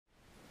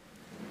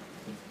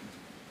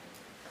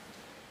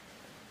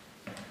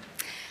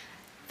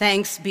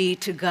Thanks be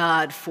to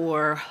God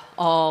for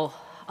all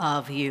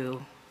of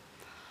you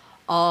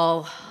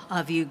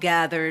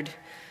gathered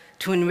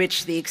to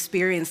enrich the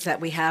experience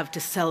that we have to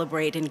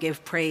celebrate and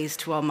give praise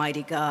to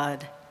Almighty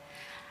God.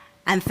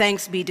 And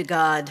thanks be to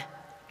God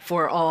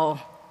for all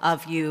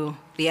of you,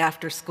 the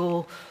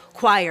after-school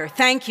choir.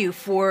 Thank you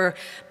for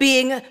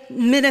being a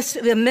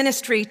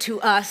ministry to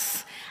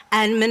us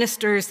and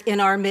ministers in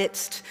our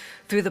midst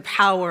through the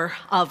power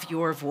of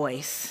your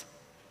voice.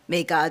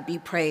 May God be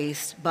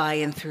praised by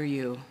and through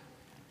you.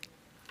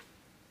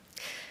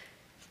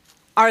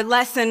 Our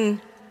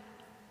lesson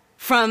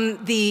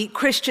from the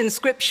Christian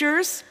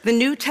scriptures, the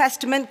New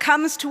Testament,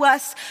 comes to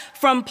us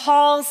from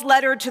Paul's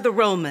letter to the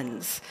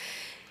Romans.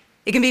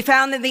 It can be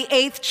found in the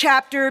 8th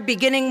chapter,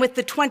 beginning with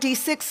the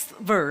 26th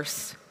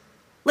verse.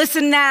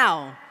 Listen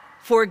now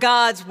for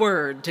God's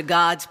word to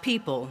God's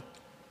people.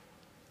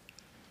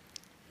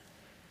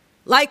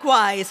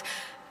 Likewise,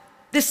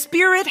 the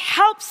Spirit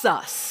helps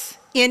us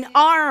in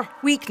our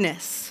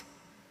weakness,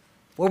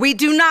 for we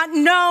do not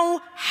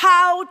know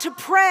how to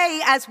pray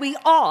as we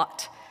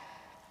ought,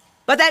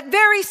 but that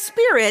very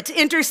Spirit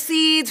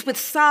intercedes with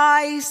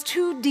sighs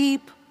too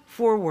deep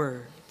for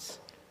words.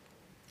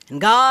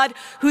 And God,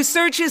 who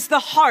searches the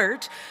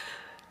heart,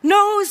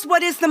 knows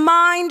what is the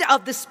mind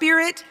of the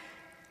Spirit,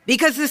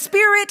 because the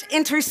Spirit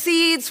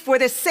intercedes for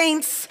the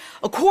saints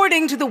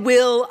according to the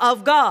will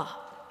of God.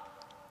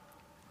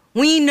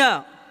 We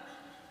know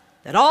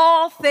that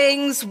all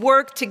things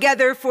work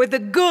together for the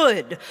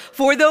good,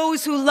 for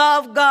those who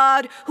love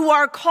God, who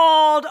are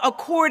called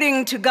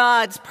according to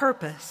God's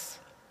purpose.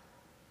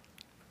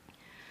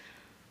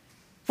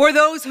 For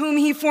those whom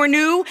he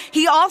foreknew,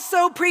 he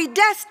also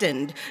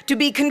predestined to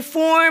be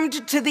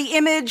conformed to the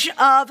image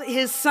of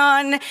his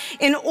Son,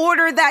 in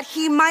order that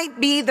he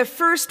might be the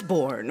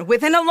firstborn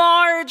within a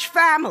large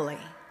family.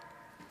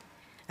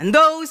 And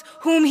those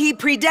whom he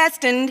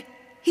predestined,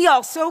 he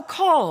also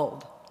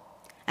called.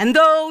 And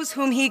those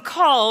whom he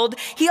called,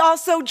 he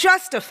also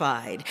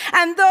justified.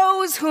 And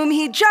those whom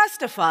he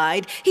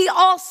justified, he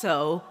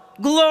also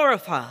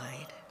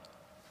glorified.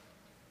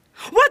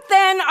 What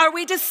then are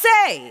we to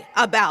say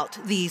about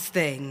these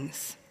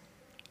things?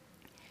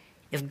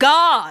 If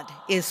God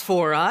is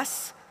for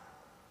us,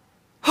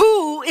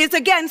 who is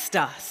against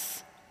us?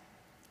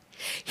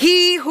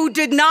 He who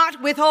did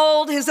not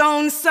withhold his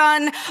own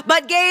Son,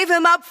 but gave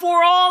him up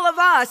for all of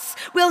us,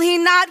 will he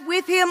not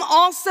with him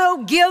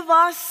also give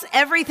us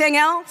everything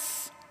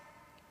else?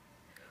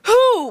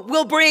 Who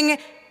will bring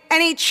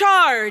any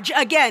charge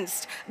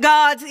against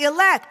God's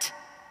elect?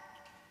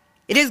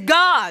 It is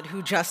God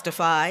who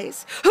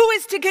justifies. Who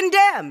is to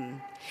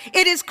condemn?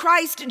 It is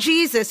Christ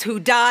Jesus who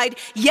died,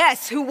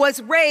 yes, who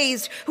was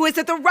raised, who is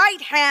at the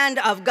right hand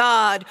of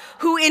God,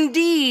 who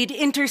indeed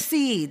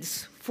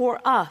intercedes for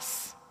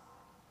us.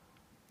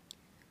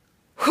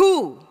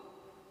 Who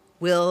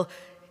will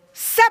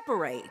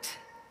separate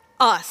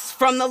us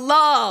from the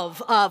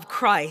love of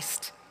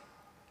Christ?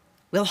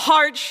 Will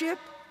hardship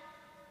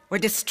or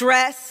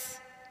distress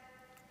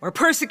or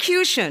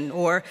persecution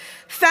or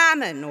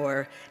famine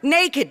or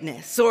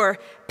nakedness or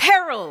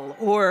peril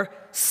or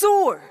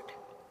sword?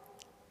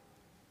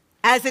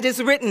 As it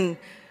is written,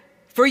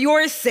 for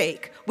your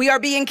sake we are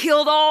being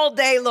killed all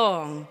day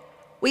long.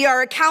 We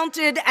are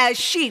accounted as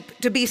sheep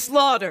to be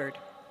slaughtered.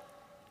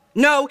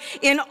 No,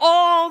 in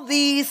all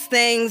these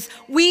things,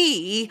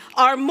 we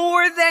are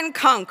more than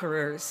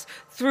conquerors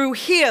through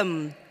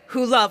him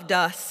who loved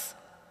us.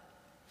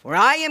 For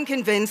I am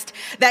convinced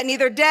that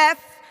neither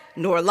death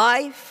nor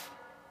life,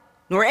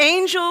 nor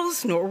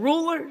angels nor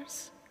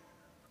rulers,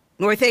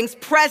 nor things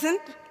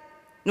present,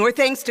 nor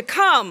things to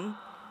come,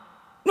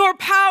 nor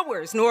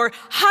powers, nor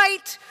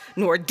height,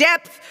 nor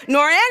depth,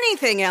 nor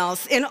anything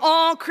else in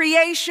all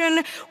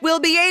creation will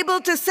be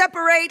able to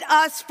separate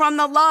us from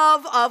the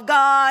love of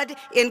God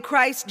in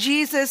Christ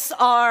Jesus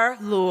our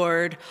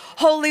Lord.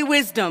 Holy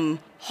wisdom,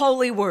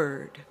 holy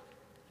word.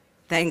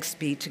 Thanks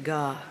be to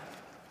God.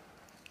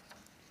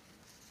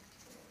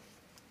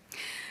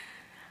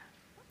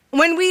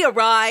 When we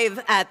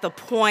arrive at the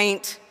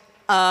point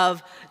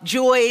of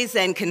joys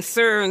and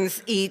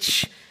concerns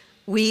each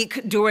week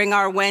during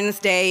our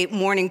Wednesday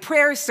morning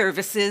prayer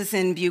services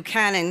in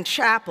Buchanan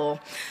Chapel,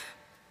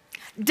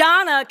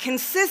 Donna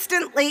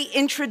consistently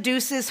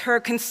introduces her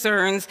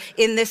concerns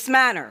in this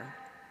manner.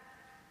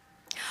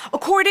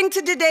 According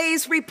to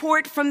today's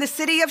report from the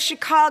city of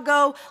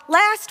Chicago,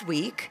 last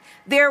week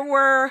there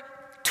were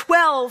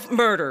 12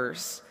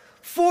 murders,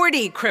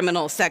 40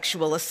 criminal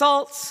sexual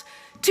assaults,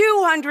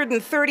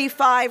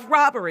 235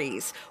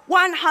 robberies,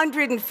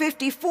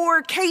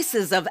 154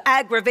 cases of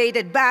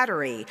aggravated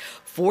battery,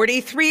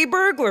 43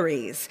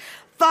 burglaries,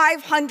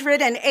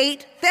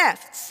 508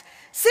 thefts,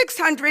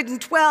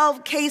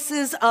 612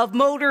 cases of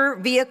motor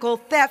vehicle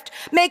theft,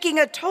 making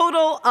a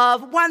total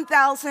of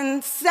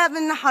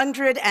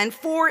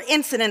 1,704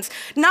 incidents,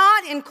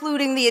 not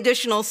including the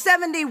additional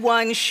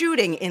 71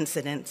 shooting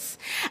incidents.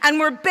 And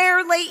we're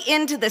barely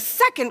into the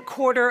second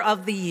quarter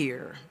of the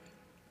year.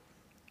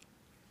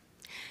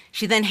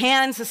 She then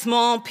hands a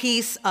small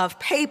piece of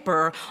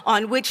paper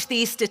on which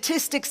these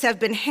statistics have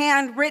been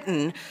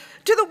handwritten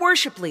to the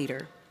worship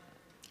leader.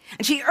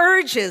 And she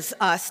urges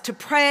us to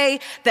pray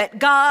that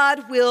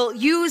God will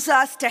use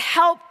us to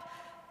help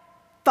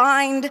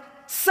find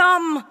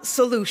some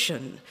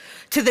solution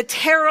to the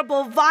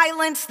terrible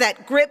violence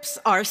that grips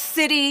our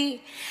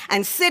city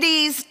and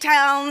cities,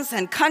 towns,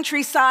 and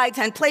countrysides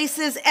and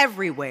places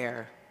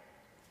everywhere.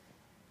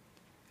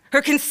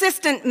 Her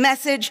consistent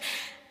message,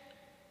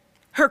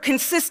 her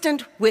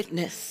consistent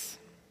witness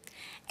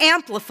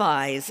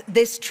amplifies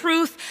this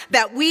truth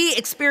that we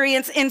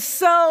experience in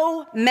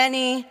so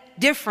many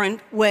different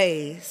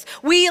ways.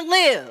 We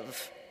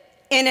live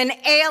in an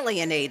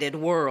alienated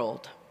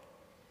world.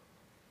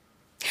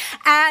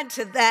 Add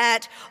to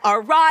that our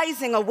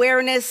rising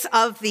awareness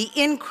of the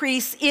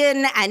increase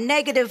in and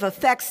negative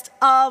effects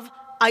of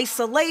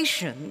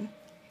isolation,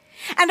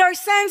 and our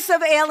sense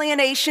of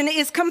alienation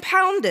is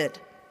compounded.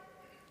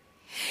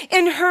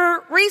 In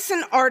her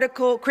recent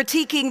article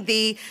critiquing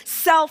the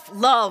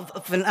self-love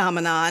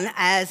phenomenon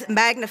as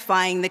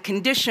magnifying the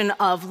condition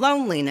of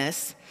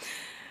loneliness,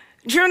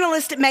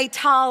 journalist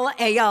Maytal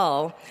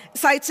Eyal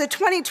cites a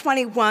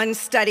 2021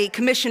 study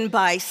commissioned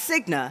by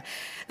Cigna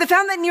that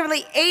found that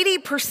nearly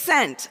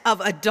 80%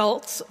 of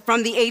adults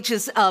from the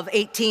ages of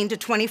 18 to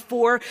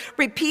 24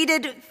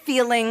 reported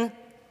feeling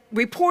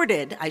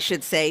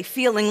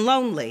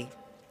lonely.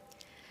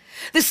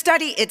 The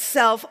study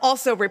itself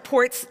also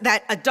reports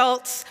that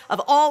adults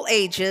of all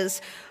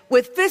ages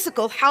with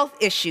physical health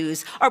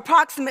issues are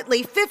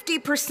approximately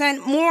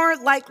 50% more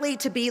likely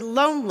to be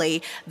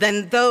lonely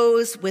than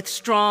those with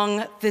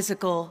strong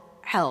physical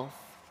health.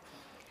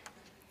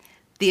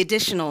 The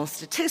additional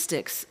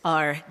statistics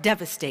are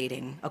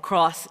devastating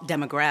across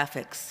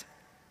demographics.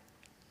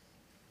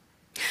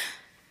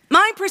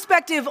 My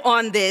perspective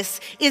on this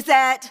is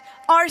that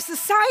our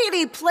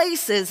society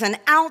places an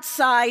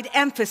outside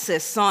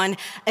emphasis on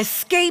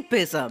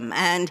escapism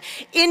and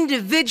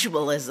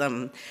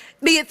individualism,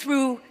 be it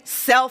through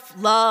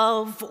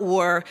self-love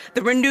or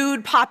the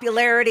renewed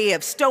popularity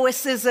of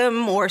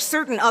Stoicism or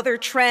certain other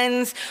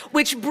trends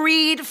which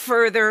breed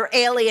further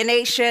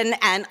alienation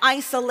and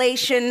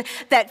isolation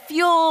that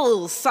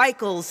fuels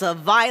cycles of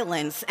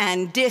violence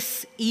and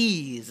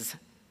dis-ease.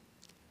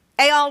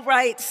 Eyal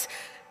writes,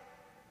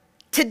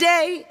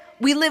 "Today,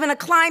 we live in a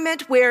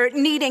climate where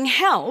needing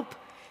help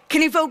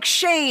can evoke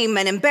shame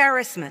and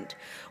embarrassment,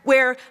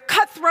 where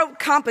cutthroat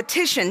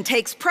competition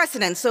takes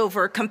precedence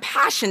over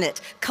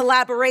compassionate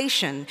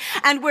collaboration,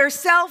 and where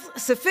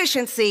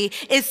self-sufficiency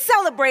is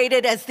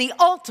celebrated as the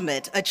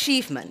ultimate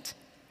achievement.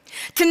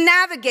 To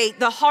navigate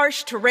the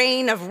harsh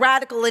terrain of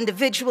radical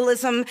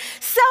individualism,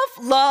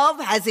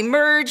 self-love has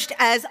emerged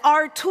as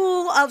our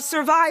tool of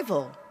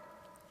survival.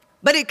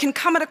 But it can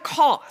come at a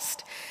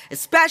cost,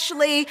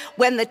 especially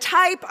when the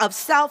type of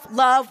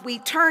self-love we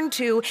turn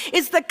to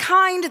is the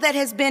kind that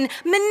has been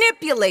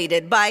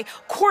manipulated by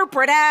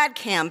corporate ad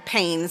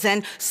campaigns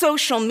and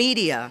social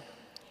media.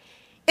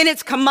 In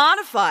its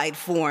commodified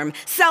form,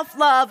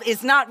 self-love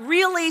is not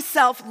really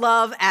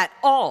self-love at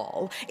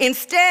all.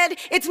 Instead,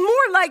 it's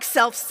more like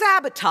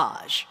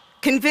self-sabotage,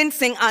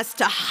 convincing us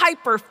to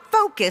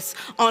hyper-focus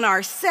on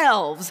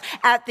ourselves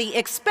at the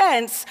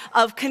expense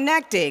of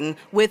connecting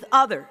with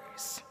others.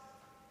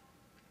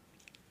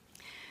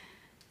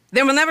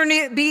 There will never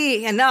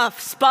be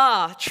enough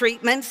spa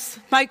treatments,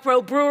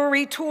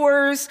 microbrewery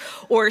tours,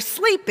 or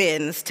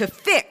sleep-ins to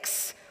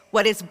fix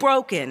what is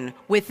broken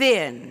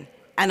within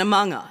and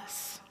among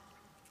us.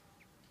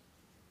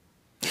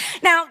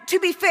 Now, to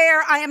be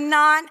fair, I am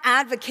not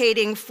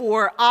advocating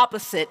for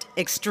opposite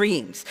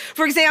extremes.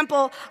 For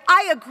example,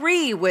 I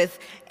agree with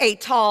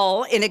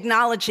Eyal in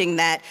acknowledging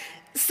that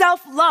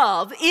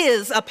self-love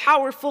is a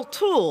powerful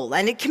tool,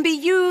 and it can be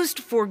used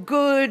for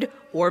good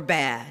or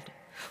bad,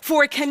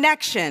 for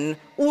connection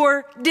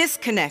or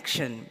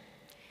disconnection.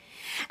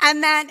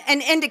 And that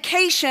an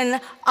indication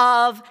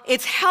of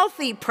its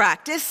healthy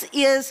practice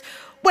is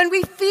when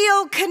we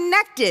feel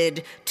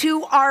connected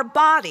to our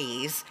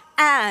bodies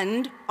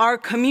and our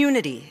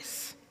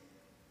communities.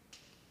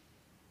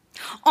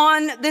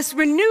 On this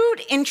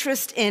renewed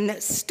interest in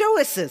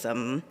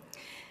Stoicism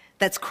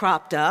that's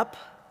cropped up,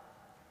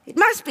 it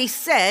must be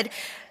said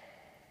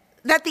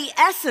that the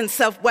essence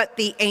of what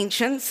the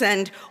ancients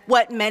and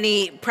what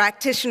many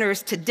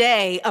practitioners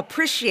today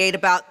appreciate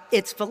about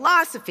its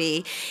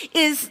philosophy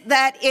is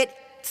that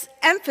its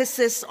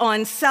emphasis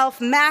on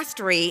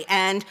self-mastery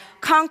and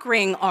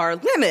conquering our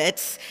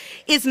limits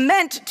is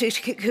meant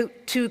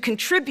to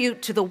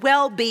contribute to the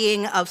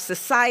well-being of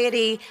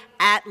society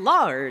at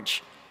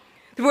large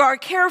through our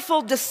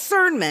careful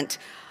discernment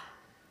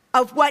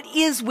of what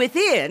is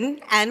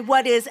within and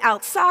what is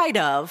outside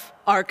of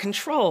our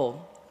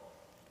control.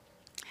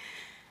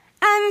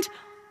 And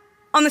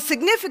on the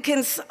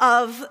significance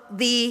of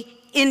the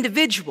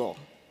individual,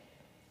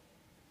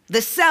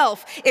 the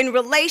self in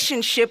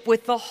relationship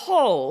with the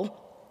whole,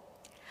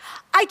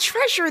 I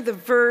treasure the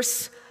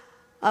verse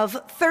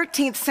of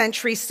 13th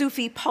century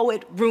Sufi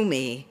poet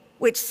Rumi,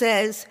 which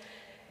says,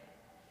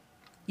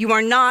 "You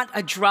are not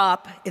a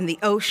drop in the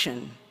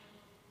ocean,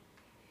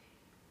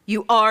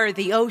 You are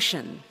the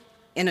ocean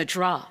in a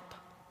drop.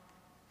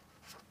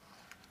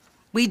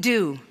 We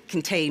do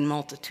contain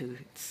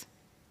multitudes.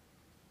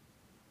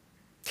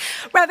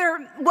 Rather,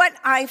 what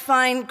I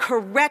find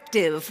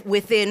corrective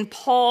within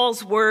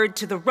Paul's word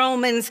to the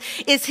Romans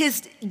is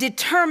his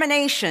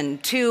determination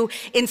to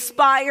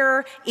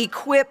inspire,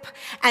 equip,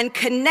 and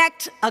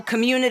connect a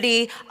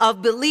community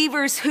of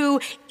believers who,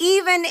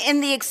 even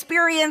in the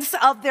experience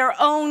of their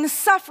own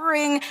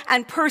suffering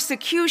and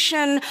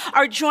persecution,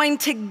 are joined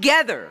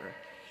together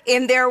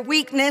in their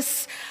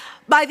weakness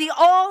by the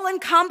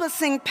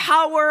all-encompassing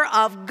power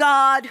of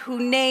God who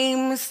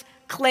names,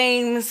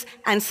 claims,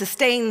 and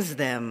sustains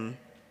them.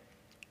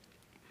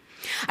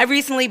 I've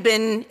recently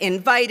been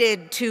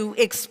invited to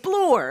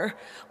explore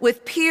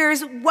with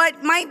peers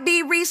what might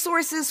be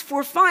resources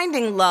for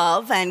finding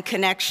love and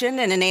connection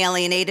in an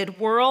alienated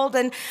world.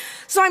 And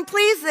so I'm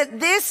pleased that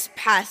this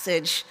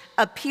passage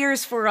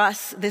appears for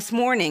us this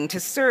morning to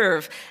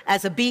serve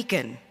as a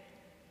beacon.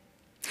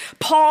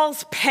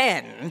 Paul's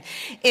pen,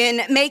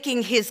 in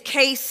making his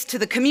case to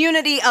the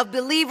community of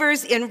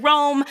believers in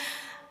Rome,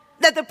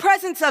 that the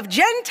presence of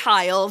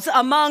Gentiles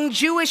among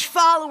Jewish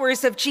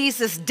followers of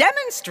Jesus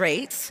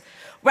demonstrates,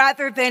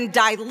 rather than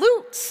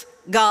dilutes,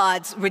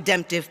 God's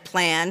redemptive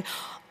plan,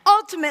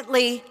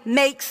 ultimately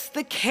makes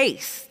the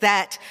case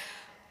that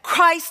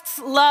Christ's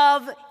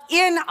love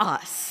in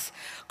us,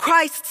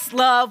 Christ's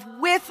love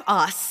with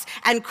us,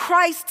 and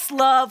Christ's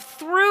love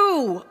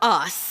through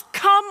us,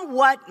 come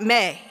what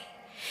may,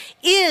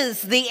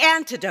 is the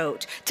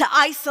antidote to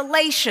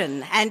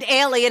isolation and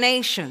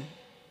alienation.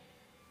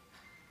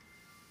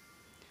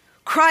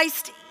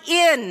 Christ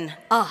in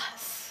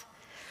us,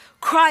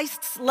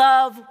 Christ's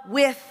love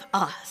with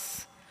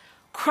us,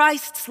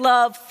 Christ's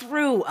love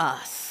through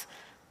us,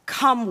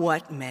 come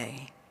what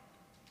may.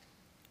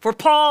 For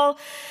Paul,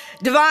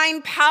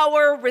 divine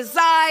power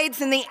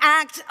resides in the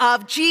act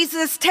of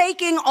Jesus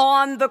taking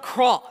on the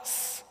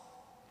cross.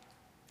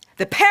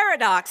 The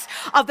paradox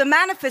of the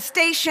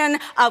manifestation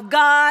of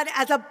God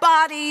as a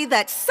body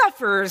that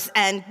suffers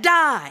and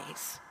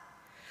dies.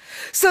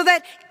 So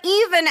that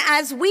even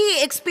as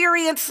we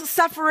experience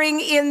suffering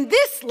in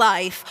this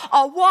life,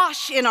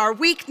 awash in our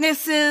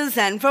weaknesses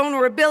and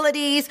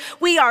vulnerabilities,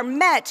 we are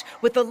met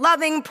with the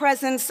loving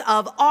presence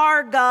of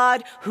our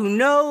God who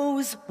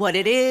knows what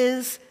it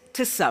is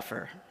to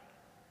suffer.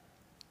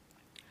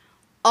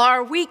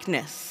 Our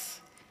weakness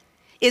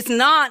is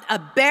not a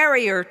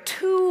barrier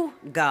to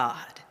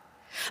God,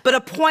 but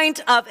a point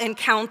of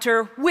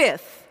encounter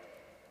with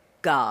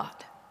God.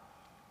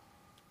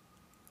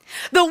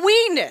 The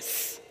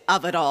we-ness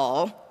of it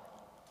all,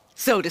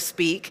 so to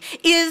speak,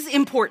 is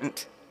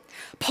important.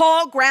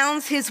 Paul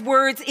grounds his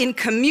words in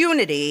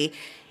community,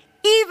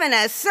 even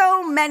as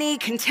so many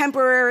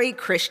contemporary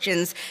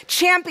Christians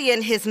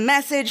champion his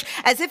message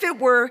as if it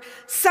were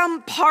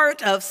some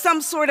part of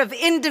some sort of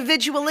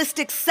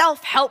individualistic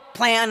self-help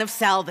plan of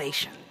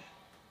salvation.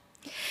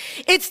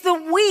 It's the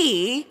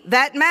we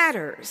that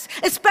matters,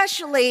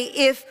 especially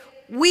if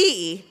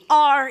we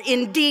are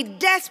indeed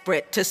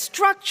desperate to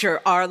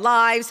structure our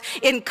lives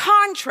in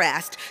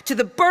contrast to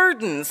the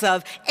burdens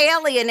of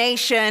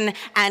alienation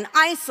and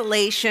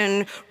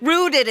isolation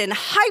rooted in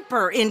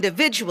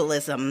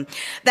hyper-individualism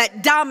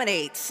that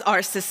dominates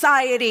our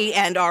society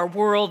and our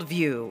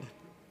worldview.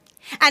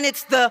 And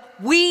it's the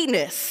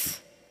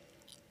we-ness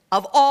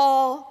of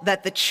all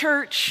that the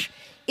church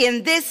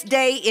in this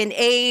day and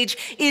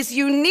age is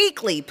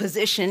uniquely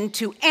positioned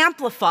to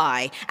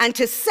amplify and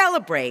to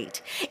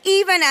celebrate,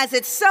 even as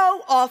it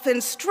so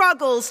often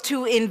struggles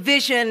to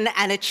envision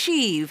and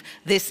achieve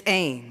this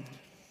aim.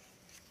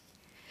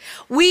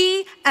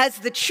 We, as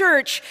the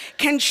church,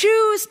 can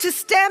choose to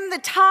stem the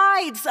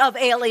tides of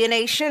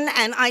alienation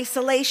and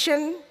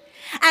isolation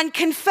and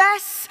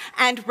confess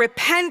and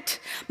repent,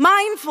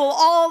 mindful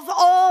of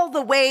all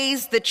the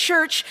ways the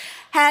church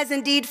has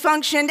indeed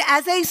functioned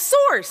as a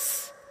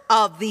source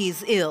of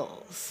these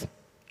ills.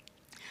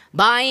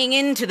 Buying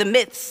into the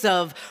myths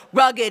of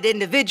rugged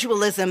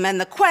individualism and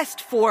the quest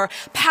for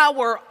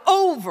power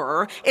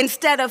over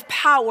instead of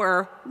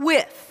power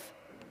with.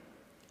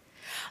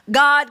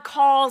 God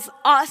calls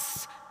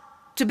us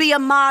to be a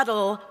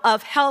model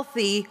of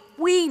healthy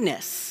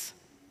we-ness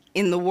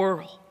in the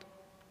world.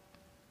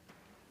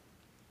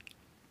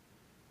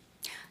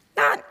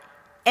 Not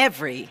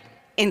every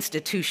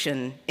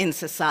institution in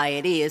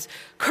society is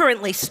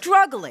currently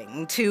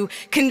struggling to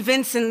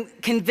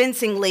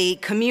convincingly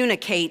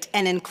communicate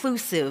an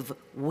inclusive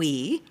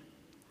we.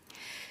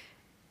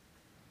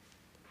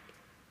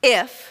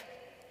 If,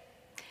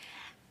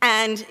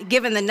 and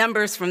given the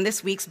numbers from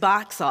this week's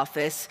box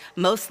office,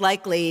 most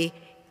likely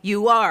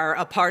you are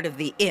a part of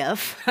the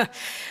if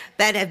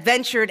that have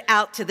ventured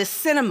out to the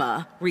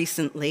cinema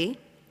recently,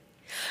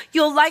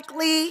 you'll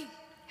likely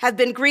have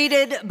been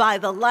greeted by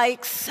the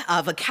likes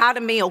of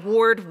Academy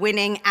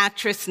Award-winning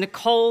actress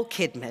Nicole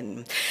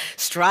Kidman,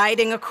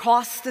 striding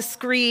across the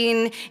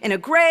screen in a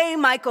gray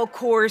Michael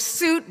Kors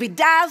suit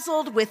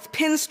bedazzled with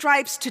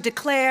pinstripes to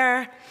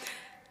declare,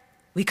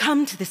 "We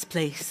come to this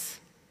place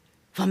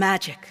for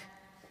magic.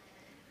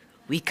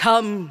 We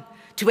come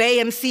to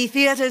AMC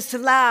theaters to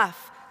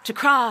laugh, to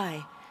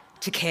cry,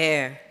 to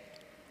care.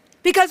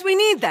 Because we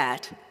need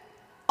that,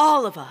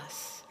 all of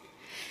us.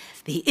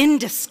 The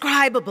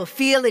indescribable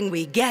feeling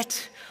we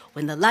get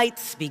when the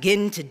lights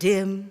begin to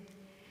dim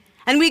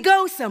and we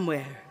go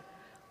somewhere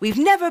we've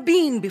never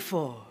been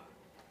before.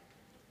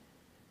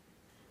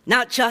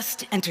 Not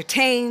just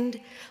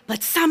entertained,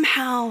 but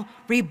somehow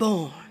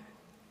reborn.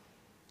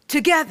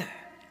 Together,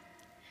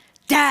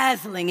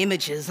 dazzling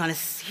images on a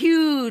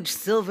huge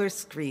silver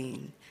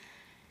screen,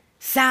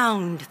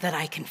 sound that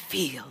I can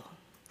feel.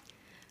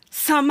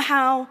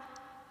 Somehow,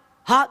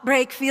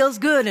 heartbreak feels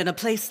good in a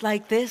place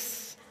like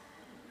this.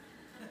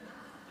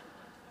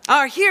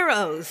 Our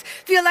heroes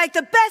feel like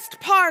the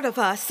best part of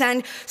us,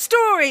 and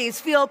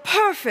stories feel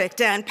perfect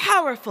and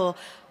powerful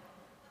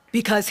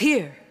because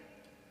here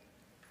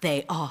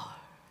they are.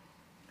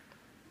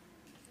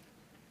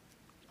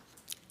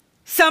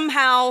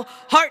 Somehow,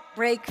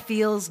 heartbreak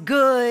feels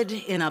good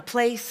in a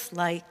place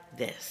like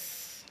this.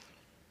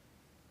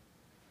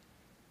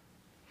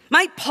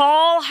 Might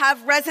Paul have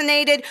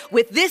resonated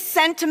with this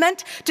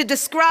sentiment to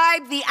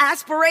describe the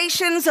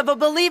aspirations of a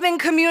believing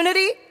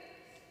community?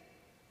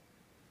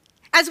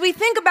 As we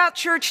think about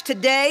church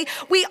today,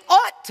 we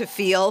ought to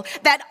feel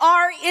that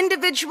our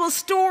individual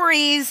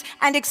stories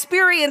and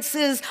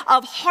experiences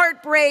of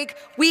heartbreak,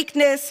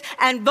 weakness,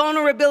 and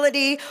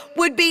vulnerability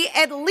would be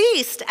at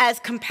least as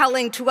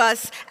compelling to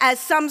us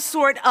as some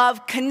sort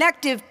of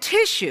connective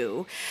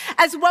tissue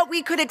as what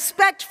we could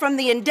expect from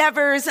the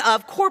endeavors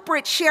of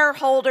corporate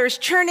shareholders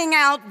churning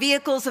out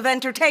vehicles of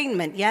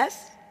entertainment,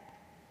 yes?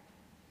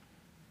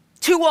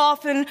 Too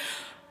often,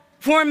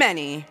 for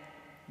many,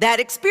 that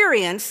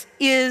experience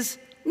is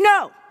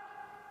no.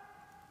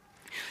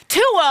 Too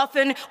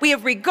often, we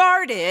have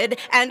regarded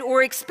and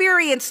or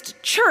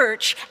experienced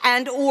church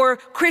and or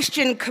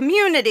Christian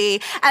community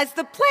as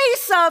the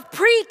place of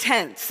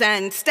pretense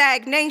and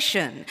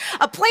stagnation,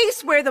 a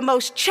place where the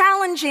most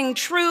challenging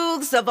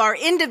truths of our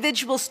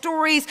individual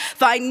stories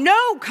find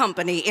no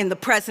company in the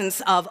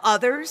presence of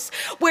others,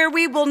 where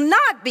we will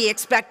not be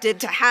expected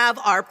to have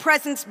our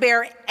presence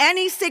bear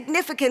any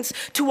significance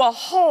to a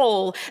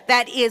whole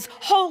that is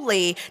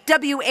wholly,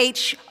 W-H-O-L-L-Y,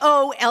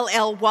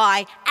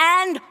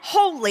 and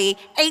wholly,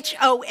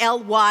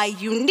 H-O-L-Y,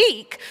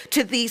 unique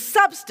to the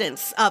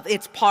substance of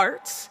its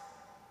parts,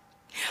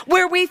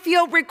 where we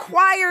feel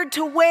required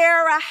to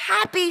wear a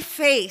happy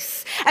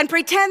face and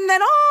pretend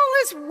that all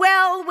is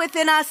well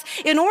within us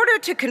in order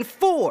to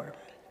conform,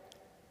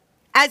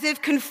 as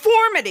if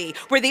conformity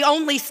were the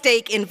only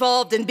stake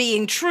involved in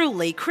being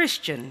truly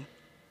Christian.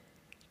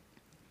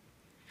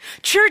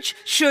 Church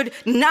should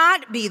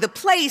not be the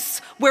place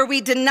where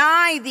we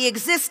deny the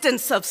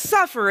existence of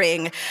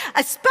suffering,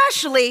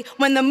 especially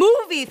when the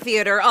movie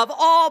theater of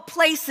all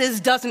places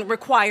doesn't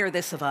require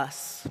this of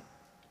us.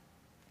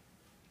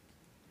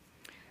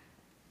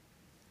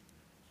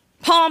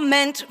 Paul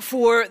meant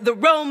for the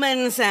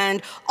Romans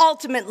and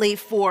ultimately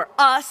for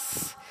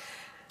us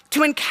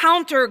to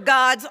encounter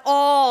God's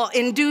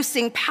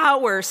awe-inducing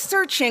power,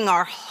 searching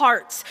our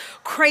hearts,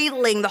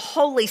 cradling the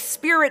Holy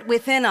Spirit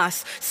within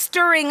us,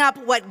 stirring up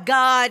what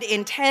God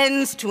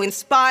intends to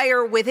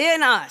inspire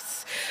within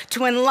us,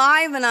 to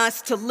enliven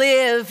us to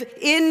live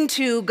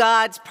into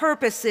God's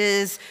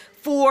purposes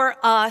for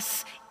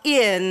us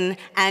in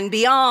and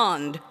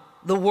beyond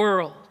the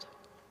world.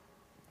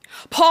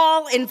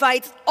 Paul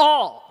invites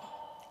all,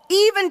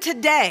 even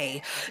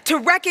today, to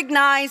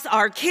recognize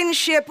our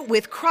kinship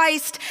with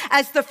Christ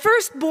as the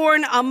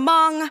firstborn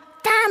among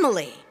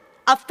family,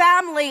 a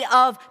family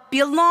of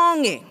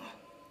belonging,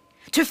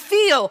 to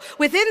feel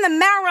within the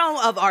marrow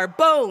of our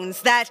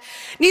bones that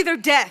neither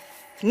death,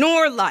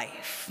 nor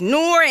life,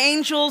 nor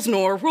angels,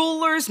 nor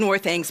rulers, nor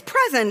things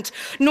present,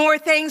 nor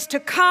things to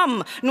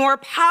come, nor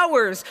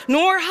powers,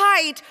 nor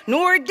height,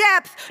 nor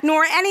depth,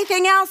 nor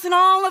anything else in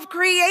all of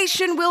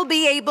creation will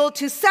be able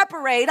to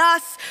separate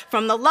us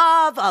from the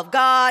love of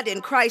God in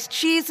Christ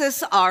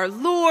Jesus our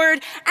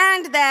Lord,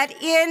 and that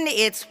in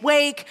its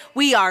wake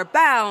we are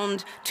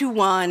bound to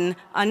one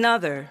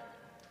another.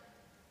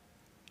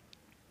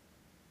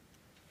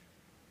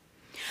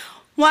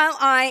 While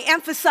I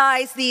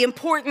emphasize the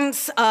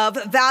importance of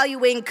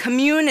valuing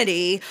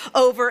community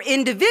over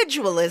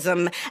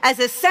individualism as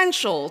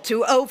essential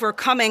to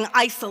overcoming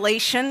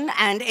isolation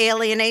and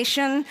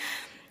alienation,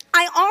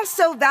 I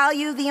also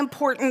value the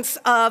importance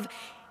of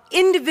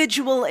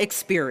individual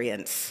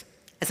experience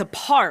as a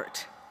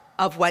part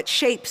of what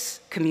shapes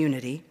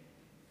community.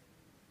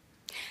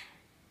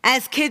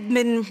 As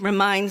Kidman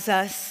reminds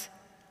us,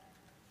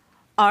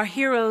 our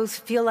heroes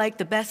feel like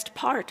the best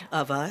part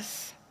of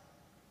us.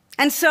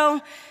 And so,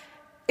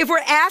 if we're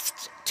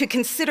asked to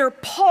consider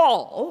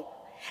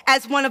Paul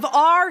as one of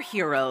our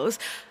heroes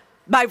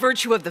by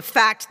virtue of the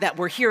fact that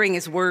we're hearing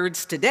his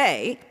words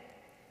today,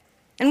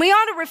 and we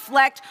ought to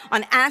reflect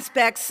on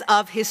aspects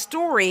of his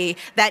story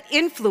that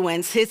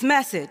influence his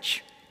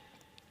message.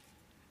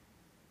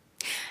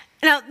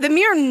 Now, the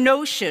mere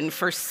notion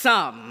for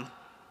some,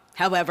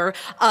 however,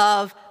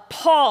 of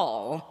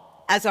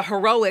Paul as a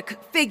heroic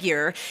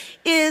figure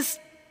is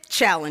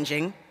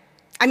challenging.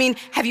 I mean,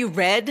 have you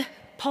read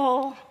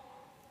Paul?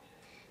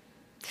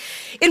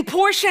 In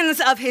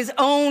portions of his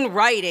own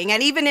writing,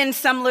 and even in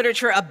some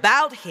literature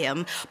about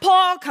him,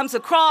 Paul comes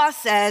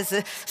across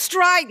as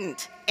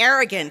strident,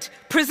 arrogant,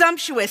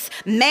 presumptuous,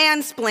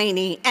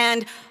 mansplaining,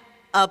 and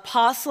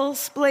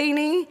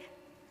apostle-splaining,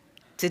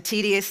 to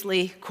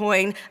tediously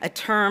coin a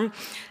term.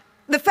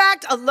 The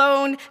fact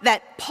alone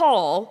that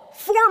Paul,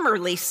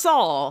 formerly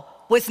Saul,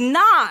 was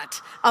not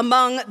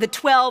among the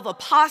 12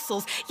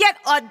 apostles, yet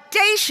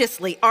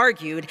audaciously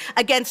argued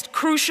against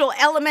crucial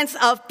elements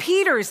of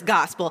Peter's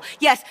gospel.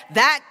 Yes,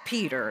 that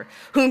Peter,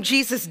 whom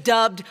Jesus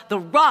dubbed the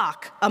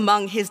rock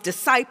among his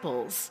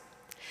disciples,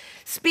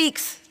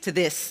 speaks to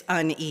this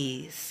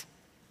unease.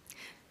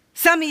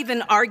 Some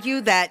even argue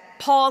that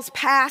Paul's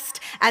past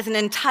as an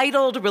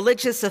entitled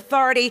religious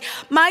authority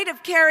might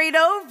have carried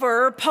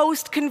over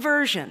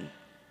post-conversion.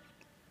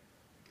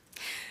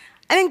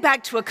 I think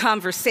back to a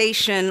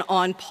conversation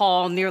on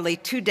Paul nearly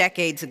 2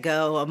 decades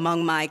ago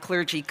among my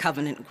clergy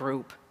covenant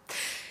group,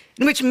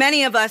 in which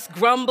many of us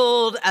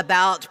grumbled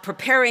about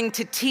preparing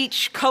to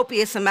teach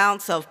copious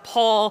amounts of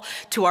Paul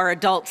to our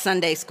adult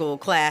Sunday school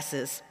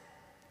classes.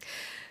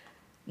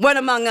 One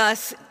among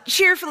us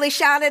cheerfully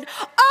shouted,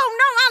 "Oh,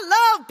 no,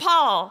 I love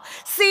Paul.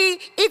 See,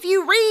 if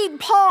you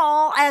read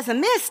Paul as a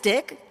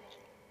mystic,"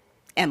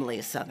 Emily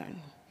is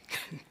Southern,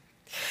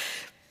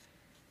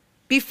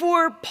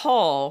 before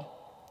Paul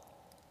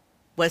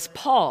was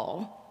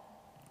Paul,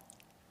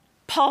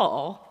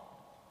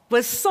 Paul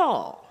was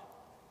Saul.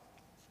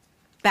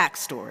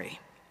 Backstory.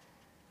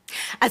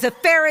 As a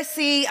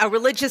Pharisee, a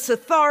religious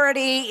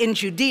authority in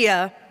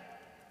Judea,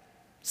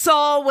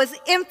 Saul was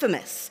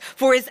infamous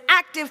for his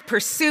active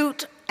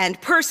pursuit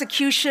and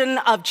persecution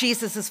of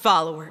Jesus'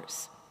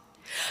 followers.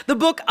 The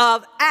book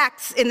of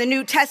Acts in the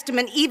New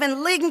Testament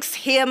even links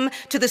him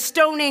to the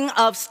stoning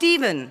of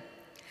Stephen,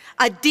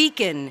 a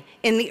deacon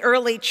in the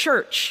early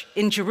church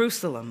in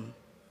Jerusalem.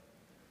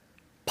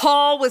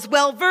 Paul was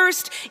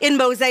well-versed in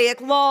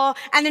Mosaic law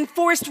and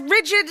enforced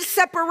rigid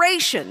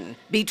separation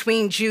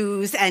between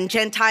Jews and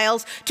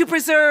Gentiles to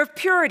preserve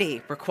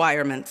purity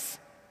requirements.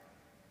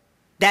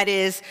 That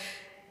is,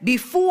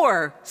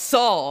 before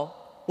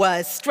Saul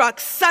was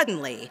struck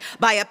suddenly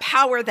by a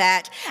power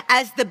that,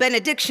 as the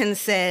benediction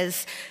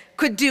says,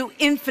 could do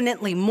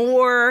infinitely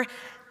more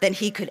than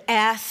he could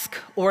ask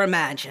or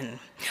imagine.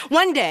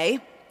 One day,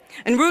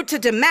 en route to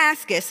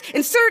Damascus,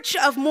 in search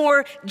of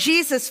more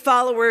Jesus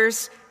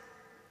followers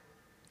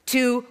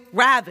to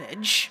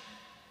ravage,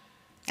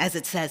 as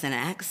it says in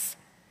Acts,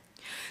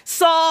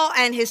 Saul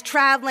and his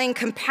traveling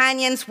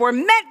companions were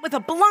met with a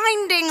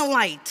blinding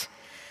light.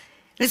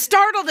 It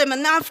startled him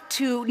enough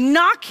to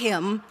knock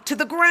him to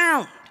the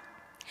ground.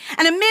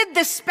 And amid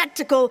the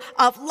spectacle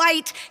of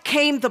light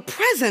came the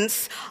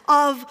presence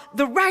of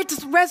the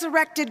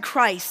resurrected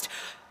Christ,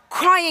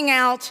 crying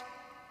out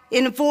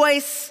in a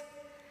voice,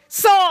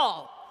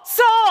 "Saul,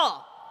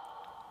 Saul,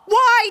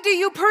 why do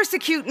you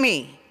persecute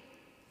me?"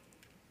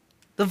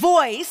 The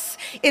voice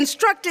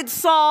instructed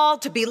Saul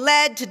to be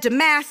led to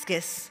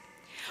Damascus,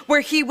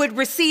 where he would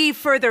receive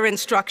further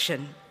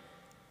instruction.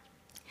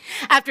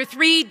 After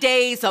 3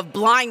 days of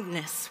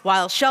blindness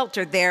while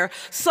sheltered there,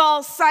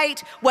 Saul's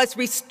sight was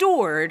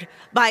restored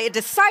by a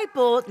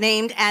disciple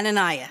named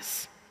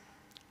Ananias.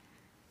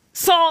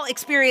 Saul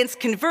experienced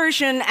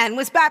conversion and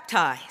was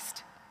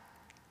baptized.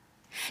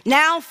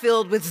 Now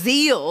filled with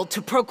zeal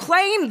to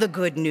proclaim the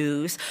good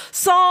news,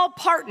 Saul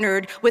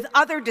partnered with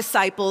other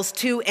disciples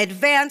to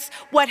advance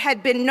what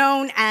had been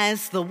known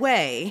as the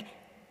Way,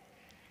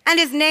 and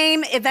his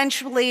name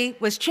eventually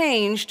was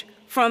changed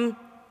from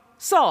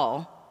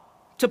Saul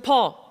to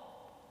Paul.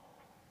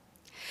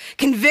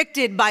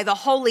 Convicted by the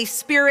Holy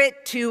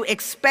Spirit to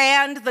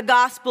expand the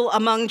gospel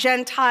among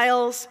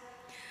Gentiles,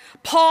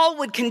 Paul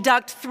would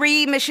conduct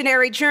 3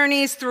 missionary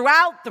journeys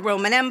throughout the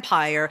Roman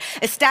Empire,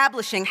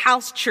 establishing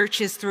house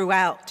churches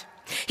throughout.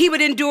 He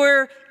would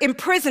endure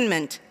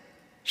imprisonment,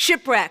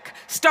 shipwreck,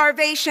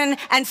 starvation,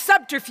 and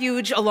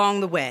subterfuge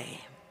along the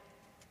way.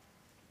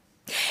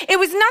 It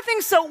was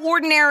nothing so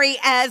ordinary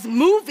as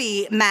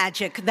movie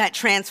magic that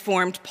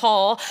transformed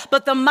Paul,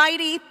 but the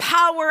mighty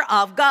power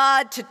of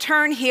God to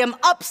turn him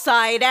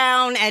upside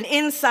down and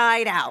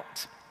inside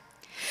out.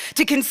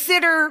 To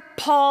consider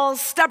Paul's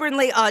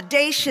stubbornly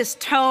audacious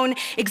tone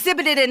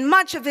exhibited in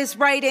much of his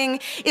writing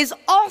is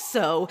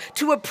also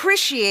to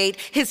appreciate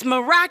his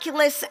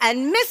miraculous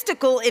and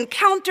mystical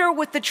encounter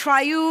with the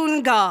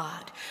triune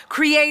God,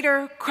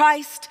 Creator,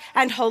 Christ,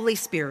 and Holy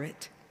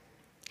Spirit.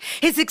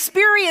 His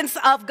experience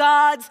of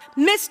God's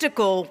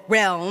mystical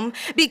realm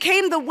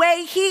became the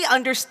way he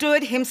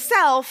understood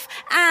himself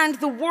and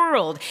the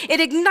world. It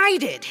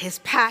ignited his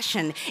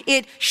passion.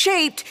 It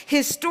shaped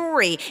his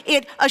story.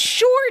 It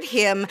assured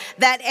him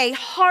that a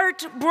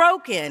heart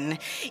broken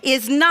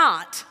is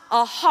not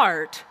a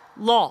heart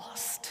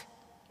lost.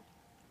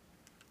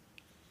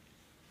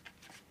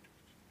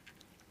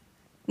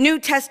 New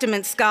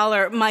Testament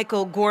scholar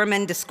Michael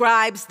Gorman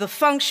describes the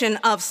function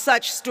of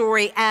such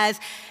story as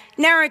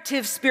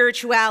narrative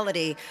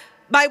spirituality,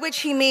 by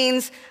which he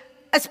means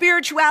a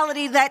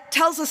spirituality that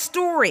tells a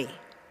story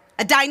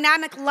a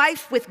dynamic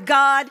life with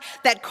God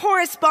that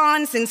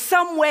corresponds in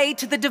some way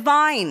to the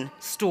divine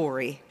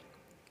story.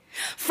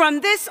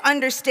 From this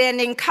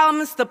understanding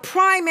comes the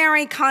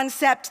primary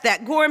concept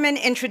that Gorman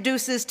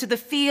introduces to the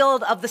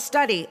field of the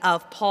study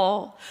of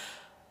Paul: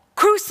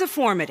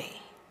 cruciformity.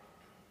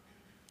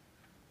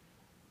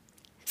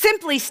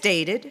 Simply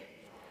stated,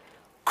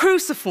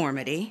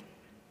 cruciformity,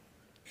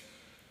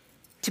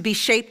 to be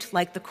shaped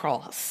like the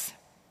cross,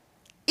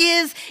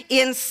 is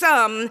in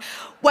sum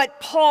what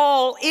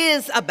Paul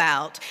is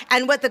about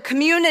and what the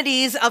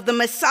communities of the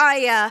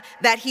Messiah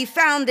that he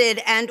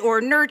founded and or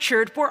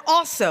nurtured were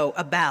also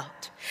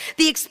about.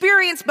 The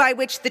experience by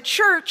which the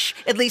church,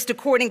 at least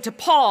according to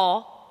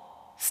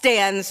Paul,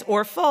 stands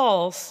or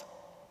falls.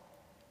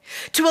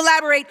 To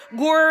elaborate,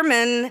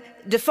 Gorman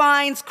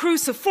defines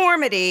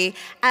cruciformity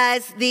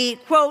as the,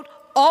 quote,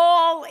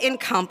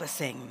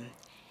 all-encompassing,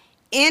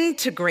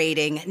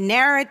 integrating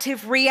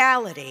narrative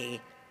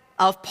reality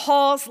of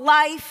Paul's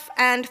life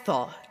and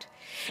thought,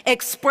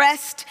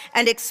 expressed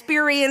and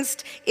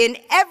experienced in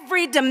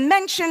every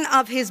dimension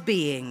of his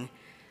being,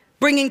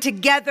 bringing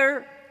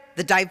together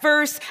the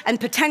diverse and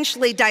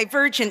potentially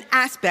divergent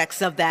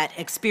aspects of that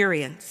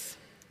experience.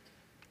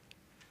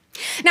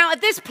 Now, at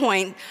this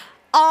point,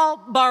 I'll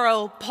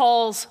borrow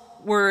Paul's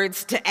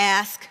words to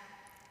ask,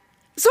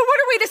 so what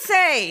are we to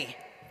say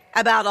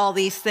about all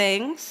these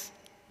things?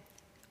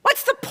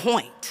 What's the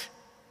point?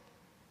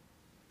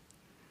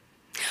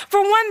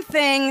 For one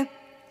thing,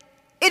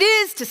 it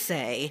is to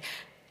say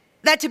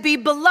that to be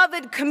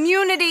beloved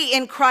community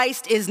in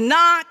Christ is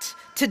not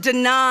to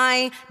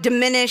deny,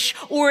 diminish,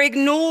 or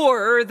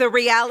ignore the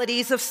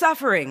realities of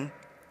suffering.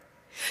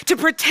 To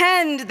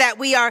pretend that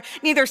we are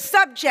neither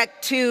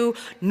subject to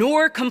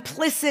nor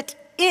complicit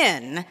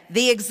in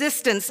the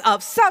existence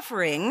of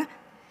suffering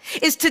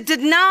is to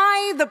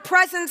deny the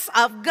presence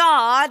of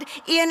God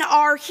in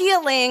our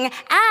healing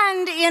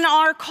and in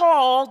our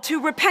call to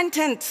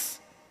repentance.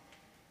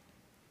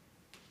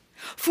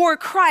 For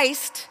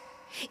Christ,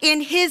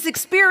 in his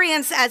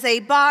experience as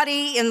a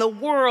body in the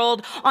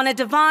world on a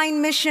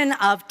divine mission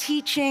of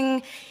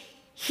teaching,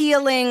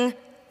 healing,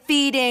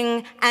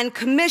 feeding, and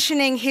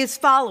commissioning his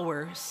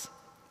followers,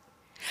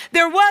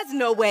 there was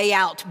no way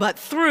out but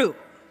through,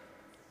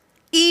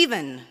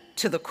 even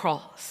to the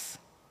cross.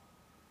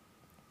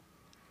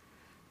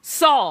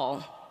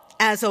 Saul,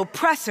 as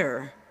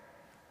oppressor,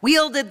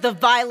 wielded the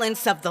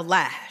violence of the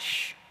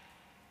lash.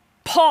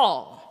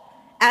 Paul,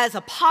 as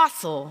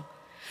apostle,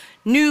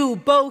 knew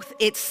both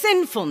its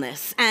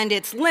sinfulness and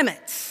its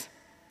limits.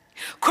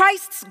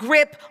 Christ's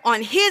grip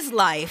on his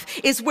life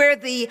is where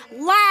the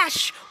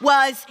lash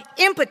was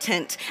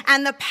impotent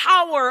and the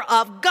power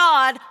of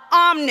God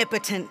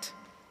omnipotent.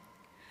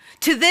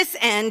 To this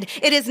end,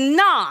 it is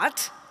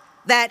not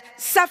that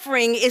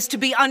suffering is to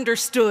be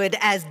understood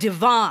as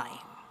divine.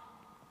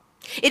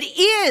 It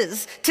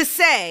is to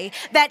say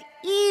that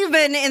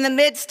even in the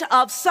midst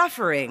of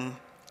suffering,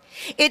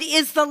 it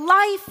is the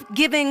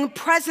life-giving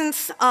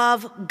presence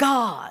of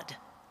God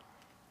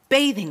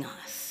bathing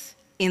us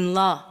in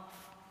love.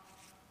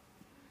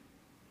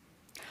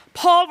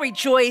 Paul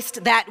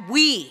rejoiced that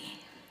we,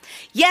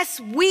 yes,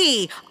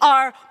 we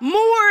are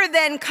more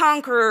than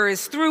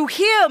conquerors through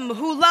him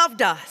who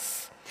loved us,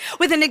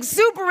 with an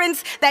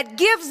exuberance that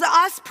gives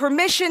us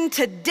permission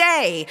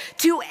today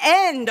to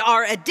end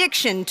our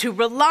addiction to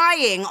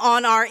relying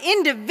on our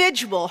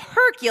individual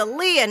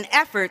Herculean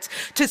efforts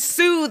to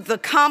soothe the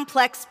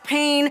complex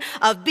pain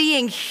of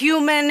being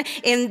human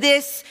in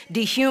this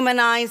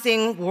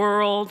dehumanizing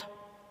world.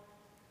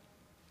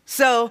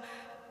 So,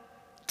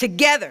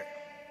 together,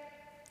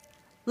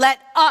 let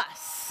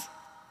us,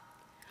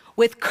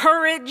 with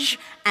courage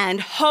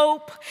and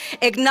hope,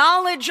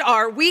 acknowledge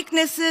our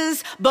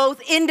weaknesses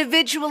both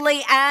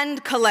individually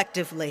and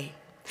collectively.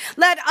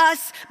 Let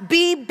us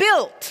be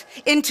built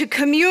into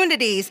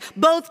communities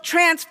both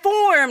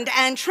transformed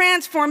and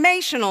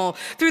transformational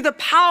through the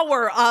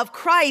power of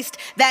Christ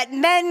that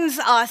mends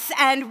us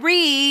and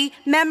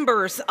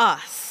remembers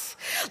us.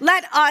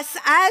 Let us,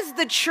 as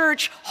the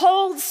church,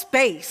 hold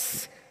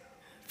space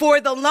for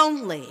the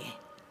lonely,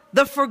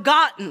 the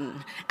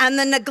forgotten, and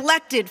the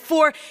neglected,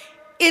 for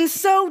in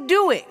so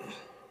doing,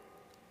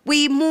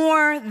 we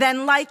more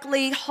than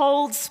likely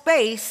hold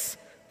space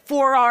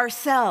for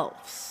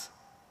ourselves.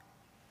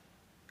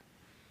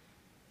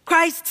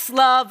 Christ's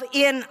love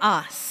in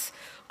us,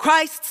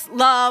 Christ's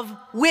love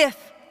with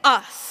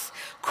us,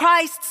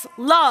 Christ's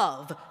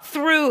love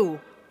through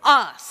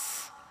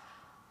us,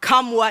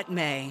 come what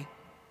may.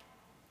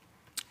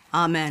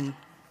 Amen.